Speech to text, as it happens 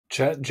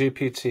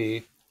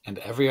ChatGPT and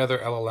every other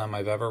LLM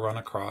I've ever run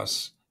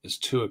across is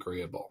too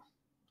agreeable.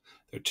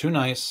 They're too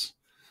nice.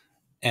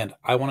 And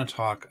I want to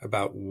talk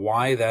about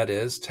why that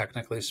is,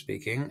 technically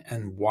speaking,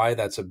 and why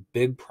that's a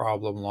big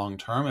problem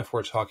long-term if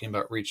we're talking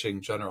about reaching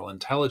general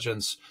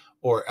intelligence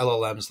or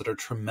LLMs that are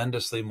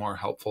tremendously more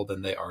helpful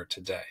than they are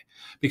today.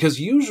 Because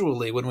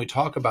usually when we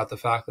talk about the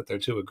fact that they're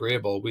too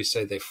agreeable, we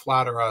say they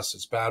flatter us,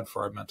 it's bad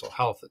for our mental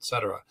health,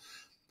 etc.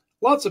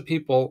 Lots of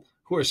people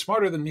who are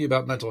smarter than me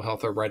about mental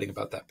health are writing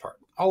about that part.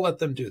 I'll let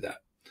them do that.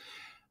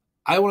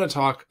 I want to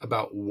talk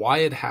about why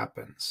it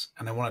happens,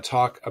 and I want to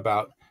talk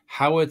about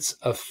how it's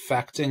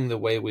affecting the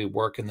way we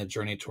work in the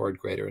journey toward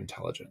greater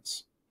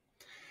intelligence.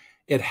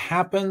 It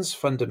happens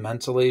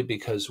fundamentally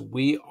because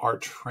we are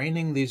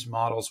training these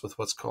models with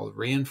what's called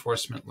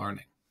reinforcement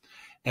learning,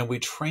 and we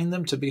train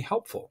them to be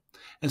helpful.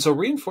 And so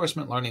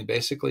reinforcement learning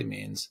basically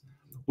means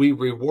we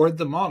reward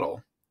the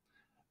model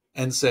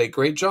and say,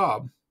 great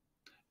job,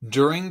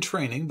 during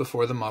training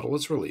before the model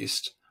is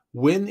released,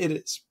 when it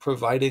is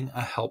providing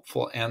a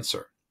helpful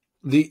answer.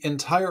 The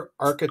entire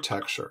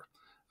architecture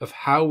of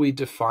how we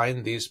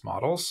define these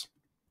models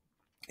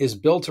is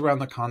built around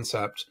the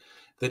concept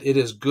that it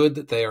is good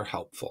that they are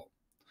helpful.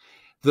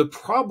 The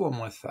problem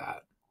with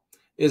that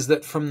is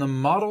that from the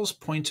model's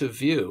point of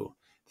view,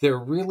 there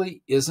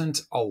really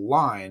isn't a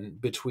line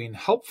between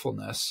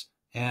helpfulness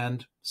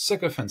and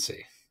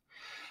sycophancy.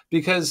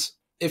 Because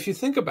if you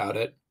think about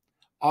it,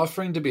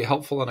 offering to be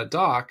helpful on a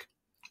dock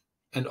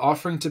and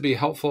offering to be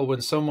helpful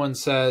when someone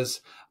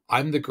says,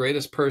 I'm the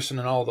greatest person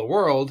in all the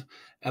world,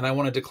 and I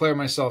want to declare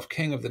myself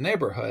king of the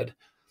neighborhood,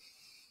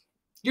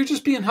 you're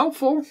just being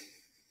helpful.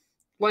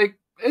 Like,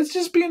 it's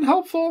just being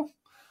helpful.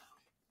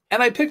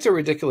 And I picked a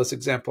ridiculous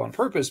example on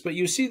purpose, but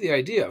you see the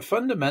idea.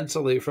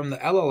 Fundamentally, from the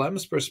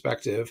LLM's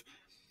perspective,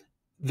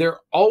 they're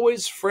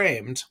always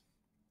framed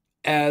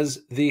as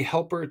the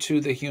helper to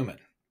the human.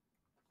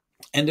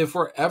 And if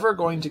we're ever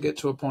going to get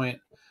to a point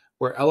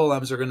where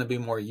LLMs are going to be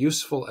more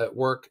useful at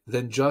work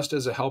than just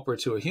as a helper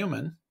to a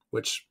human,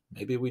 which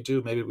maybe we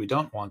do, maybe we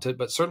don't want it,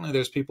 but certainly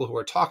there's people who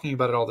are talking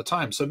about it all the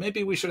time. So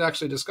maybe we should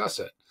actually discuss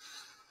it.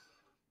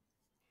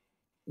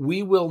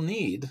 We will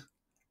need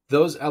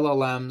those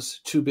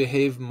LLMs to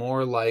behave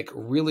more like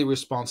really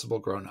responsible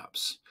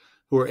grown-ups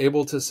who are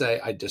able to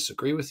say, I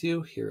disagree with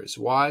you. Here is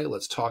why.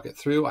 Let's talk it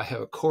through. I have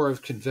a core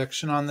of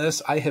conviction on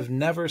this. I have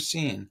never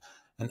seen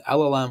an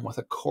LLM with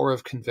a core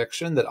of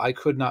conviction that I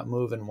could not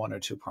move in 1 or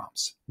 2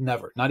 prompts.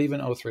 Never. Not even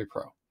O3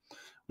 Pro,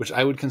 which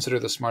I would consider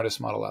the smartest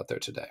model out there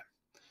today.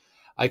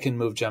 I can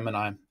move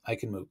Gemini, I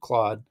can move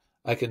Claude,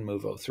 I can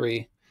move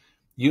O3.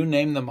 You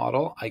name the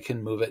model, I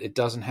can move it. It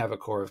doesn't have a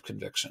core of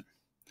conviction.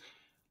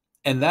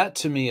 And that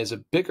to me is a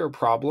bigger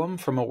problem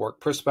from a work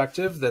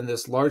perspective than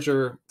this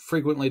larger,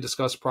 frequently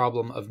discussed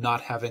problem of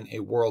not having a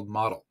world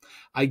model.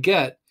 I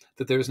get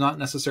that there's not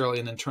necessarily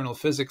an internal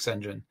physics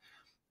engine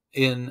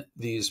in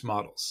these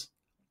models.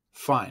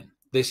 Fine.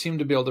 They seem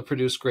to be able to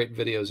produce great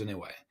videos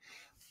anyway.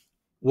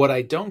 What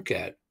I don't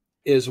get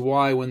is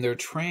why when they're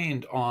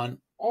trained on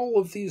all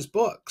of these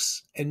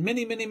books and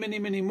many, many, many,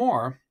 many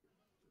more,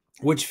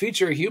 which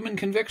feature human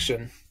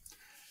conviction,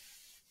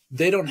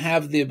 they don't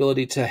have the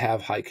ability to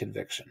have high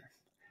conviction.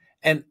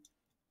 And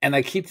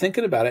I keep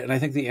thinking about it, and I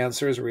think the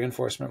answer is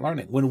reinforcement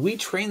learning. When we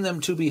train them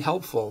to be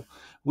helpful,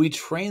 we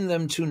train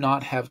them to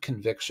not have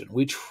conviction.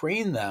 We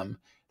train them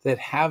that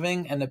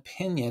having an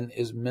opinion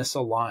is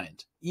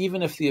misaligned,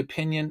 even if the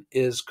opinion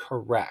is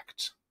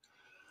correct.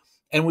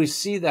 And we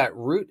see that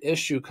root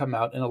issue come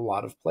out in a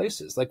lot of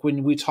places. Like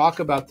when we talk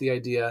about the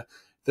idea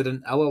that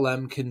an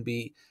LLM can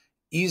be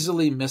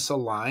easily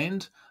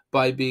misaligned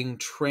by being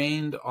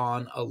trained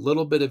on a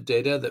little bit of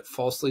data that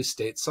falsely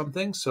states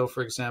something. So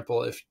for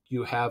example, if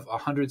you have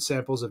 100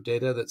 samples of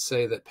data that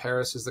say that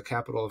Paris is the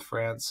capital of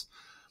France,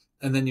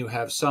 and then you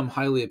have some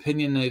highly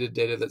opinionated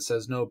data that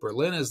says, no,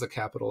 Berlin is the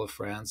capital of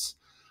France,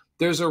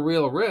 there's a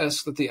real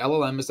risk that the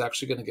LLM is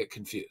actually going to get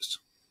confused.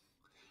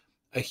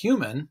 A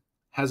human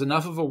has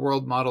enough of a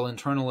world model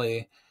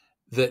internally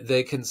that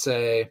they can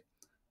say,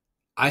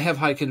 I have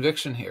high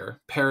conviction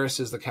here. Paris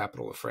is the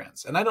capital of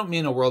France. And I don't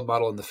mean a world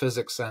model in the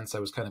physics sense. I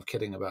was kind of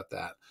kidding about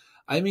that.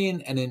 I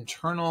mean an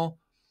internal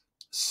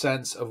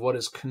sense of what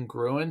is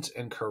congruent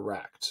and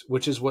correct,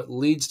 which is what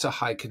leads to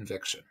high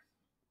conviction.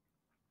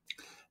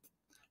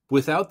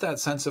 Without that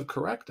sense of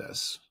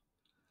correctness,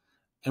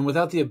 and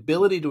without the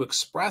ability to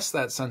express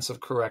that sense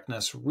of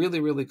correctness really,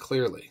 really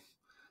clearly,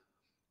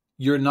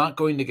 you're not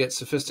going to get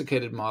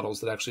sophisticated models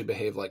that actually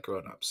behave like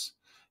grown-ups.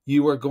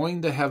 You are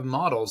going to have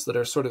models that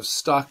are sort of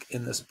stuck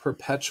in this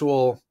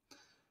perpetual,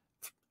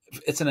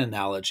 it's an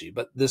analogy,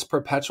 but this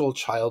perpetual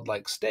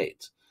childlike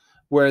state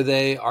where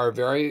they are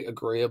very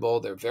agreeable,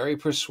 they're very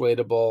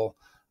persuadable,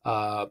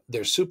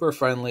 they're super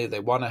friendly, they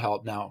want to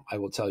help. Now, I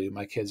will tell you,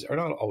 my kids are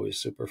not always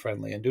super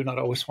friendly and do not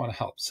always want to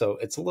help. So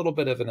it's a little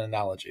bit of an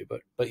analogy,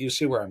 but you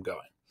see where I'm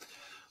going.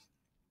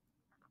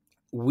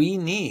 We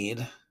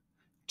need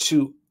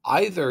to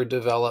either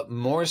develop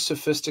more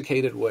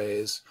sophisticated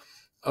ways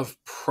of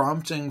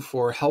prompting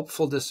for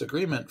helpful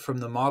disagreement from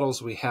the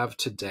models we have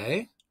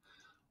today,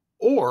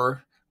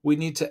 or we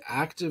need to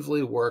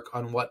actively work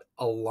on what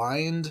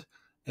aligned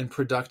and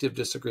productive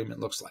disagreement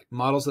looks like.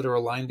 Models that are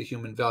aligned to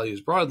human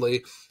values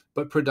broadly,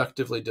 but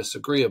productively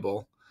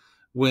disagreeable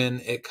when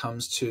it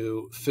comes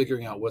to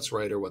figuring out what's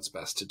right or what's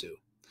best to do.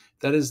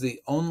 That is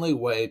the only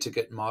way to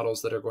get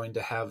models that are going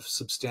to have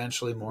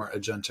substantially more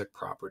agentic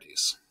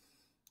properties.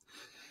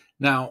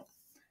 Now,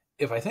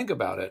 if I think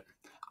about it,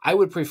 I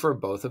would prefer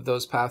both of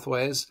those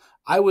pathways.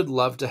 I would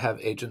love to have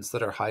agents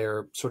that are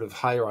higher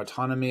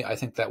autonomy. I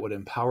think that would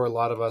empower a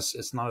lot of us.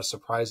 It's not a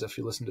surprise if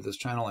you listen to this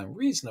channel. I'm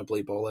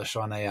reasonably bullish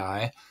on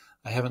AI.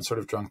 I haven't sort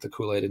of drunk the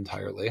Kool-Aid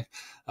entirely,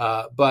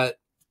 but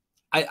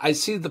I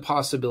see the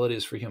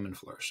possibilities for human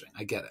flourishing.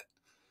 I get it.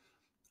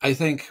 I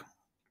think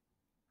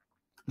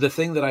the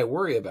thing that I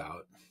worry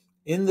about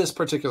in this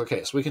particular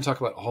case, we can talk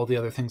about all the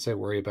other things I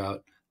worry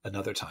about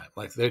another time.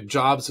 Like their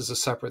jobs is a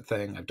separate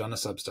thing. I've done a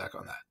Substack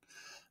on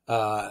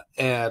that.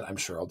 And I'm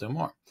sure I'll do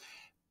more.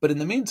 But in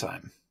the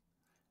meantime,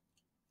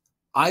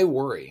 I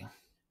worry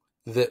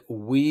that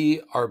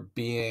we are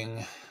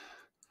being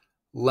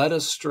led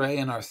astray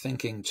in our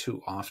thinking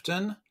too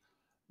often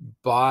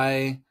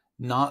by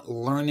not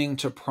learning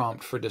to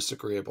prompt for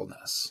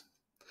disagreeableness.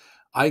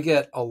 I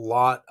get a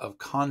lot of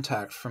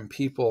contact from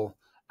people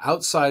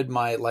outside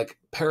my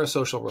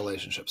parasocial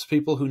relationships,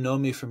 people who know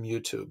me from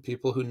YouTube,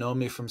 people who know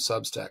me from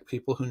Substack,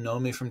 people who know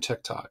me from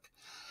TikTok.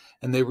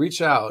 And they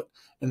reach out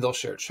and they'll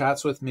share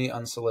chats with me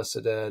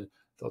unsolicited.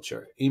 They'll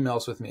share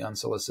emails with me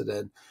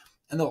unsolicited.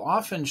 And they'll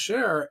often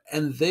share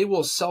and they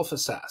will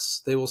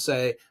self-assess. They will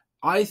say,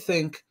 I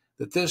think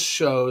that this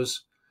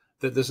shows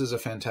that this is a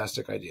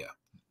fantastic idea.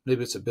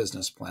 Maybe it's a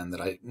business plan that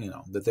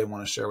that they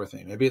want to share with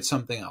me. Maybe it's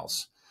something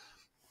else.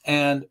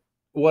 And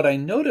what I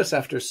notice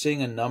after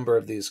seeing a number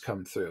of these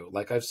come through,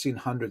 like I've seen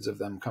hundreds of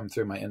them come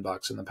through my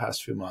inbox in the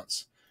past few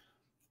months,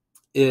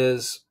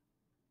 is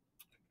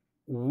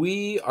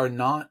we are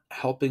not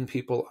helping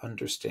people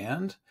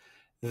understand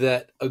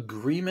that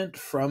agreement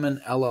from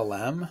an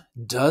LLM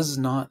does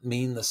not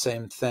mean the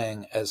same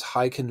thing as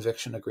high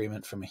conviction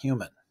agreement from a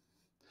human.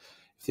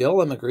 If the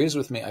LLM agrees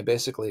with me, I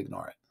basically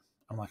ignore it.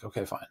 I'm like,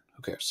 okay, fine,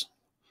 who cares?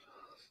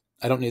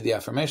 I don't need the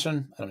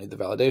affirmation. I don't need the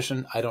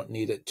validation. I don't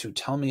need it to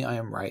tell me I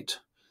am right.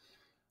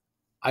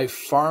 I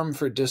farm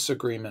for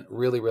disagreement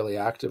really, really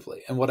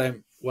actively. And what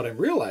I'm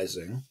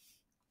realizing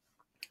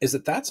is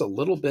that that's a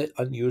little bit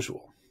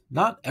unusual.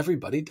 Not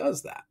everybody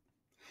does that.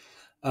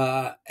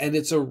 And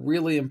it's a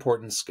really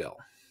important skill.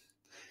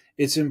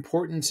 It's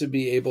important to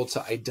be able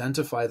to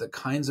identify the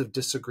kinds of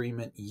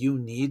disagreement you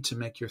need to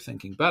make your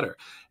thinking better.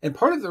 And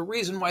part of the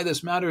reason why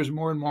this matters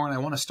more and more, and I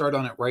want to start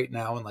on it right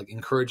now and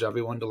encourage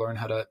everyone to learn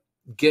how to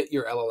get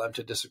your LLM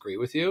to disagree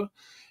with you,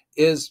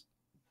 is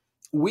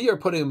we are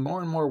putting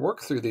more and more work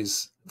through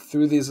these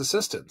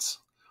assistants.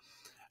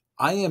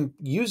 I am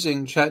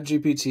using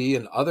ChatGPT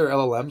and other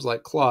LLMs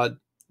like Claude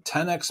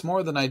 10x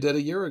more than I did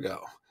a year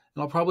ago.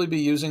 And I'll probably be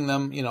using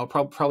them,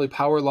 probably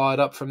power law it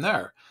up from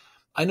there.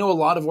 I know a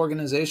lot of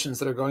organizations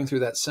that are going through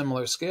that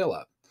similar scale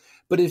up.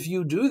 But if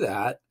you do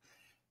that,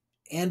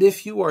 and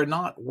if you are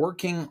not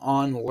working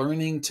on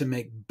learning to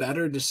make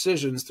better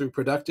decisions through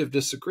productive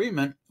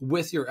disagreement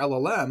with your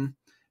LLM,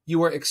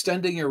 you are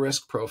extending your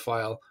risk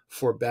profile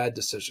for bad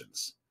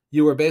decisions.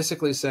 You are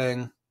basically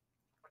saying,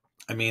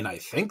 I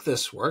think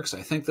this works.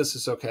 I think this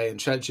is okay. And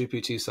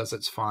ChatGPT says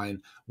it's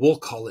fine. We'll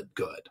call it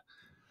good.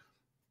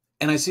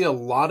 And I see a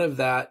lot of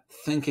that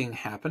thinking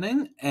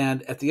happening.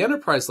 And at the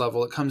enterprise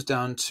level, it comes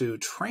down to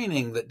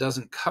training that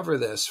doesn't cover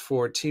this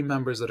for team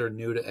members that are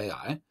new to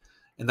AI.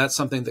 And that's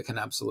something that can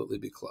absolutely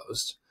be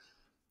closed.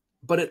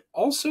 But it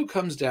also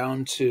comes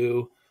down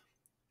to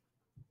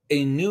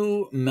a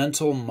new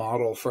mental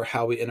model for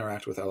how we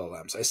interact with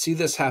LLMs. I see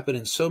this happen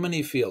in so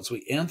many fields.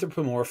 We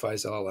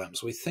anthropomorphize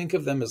LLMs. We think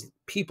of them as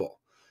people.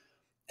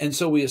 And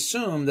so we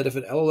assume that if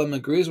an LLM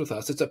agrees with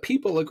us, it's a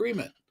people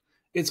agreement.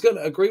 It's going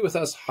to agree with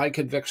us high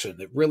conviction.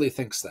 It really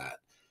thinks that.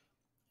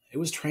 It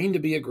was trained to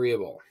be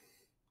agreeable.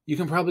 You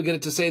can probably get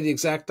it to say the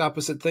exact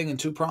opposite thing in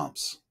 2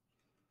 prompts.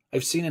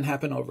 I've seen it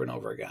happen over and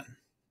over again.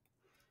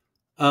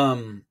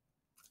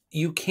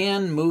 You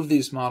can move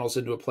these models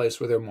into a place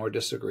where they're more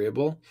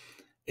disagreeable.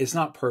 It's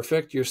not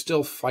perfect. You're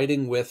still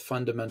fighting with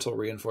fundamental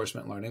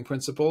reinforcement learning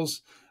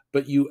principles,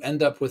 but you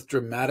end up with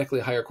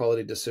dramatically higher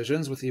quality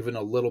decisions with even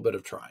a little bit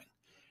of trying.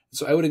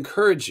 So I would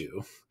encourage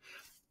you,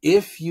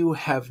 if you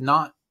have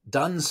not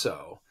done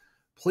so,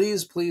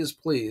 please, please,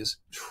 please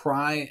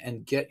try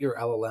and get your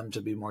LLM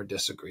to be more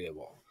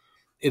disagreeable.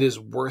 It is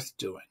worth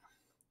doing.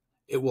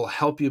 It will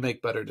help you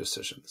make better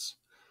decisions.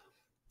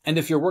 And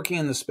if you're working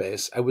in the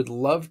space, I would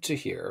love to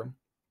hear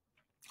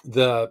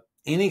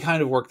any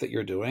kind of work that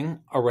you're doing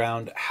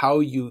around how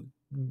you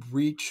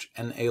reach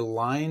an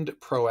aligned,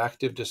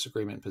 proactive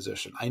disagreement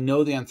position. I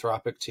know the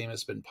Anthropic team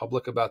has been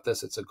public about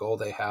this. It's a goal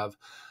they have.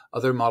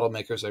 Other model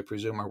makers, I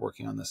presume, are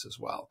working on this as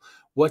well.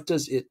 What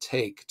does it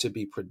take to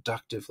be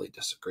productively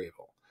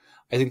disagreeable?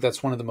 I think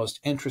that's one of the most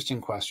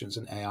interesting questions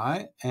in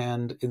AI.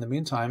 And in the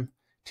meantime,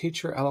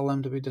 teach your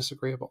LLM to be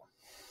disagreeable.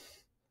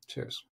 Cheers.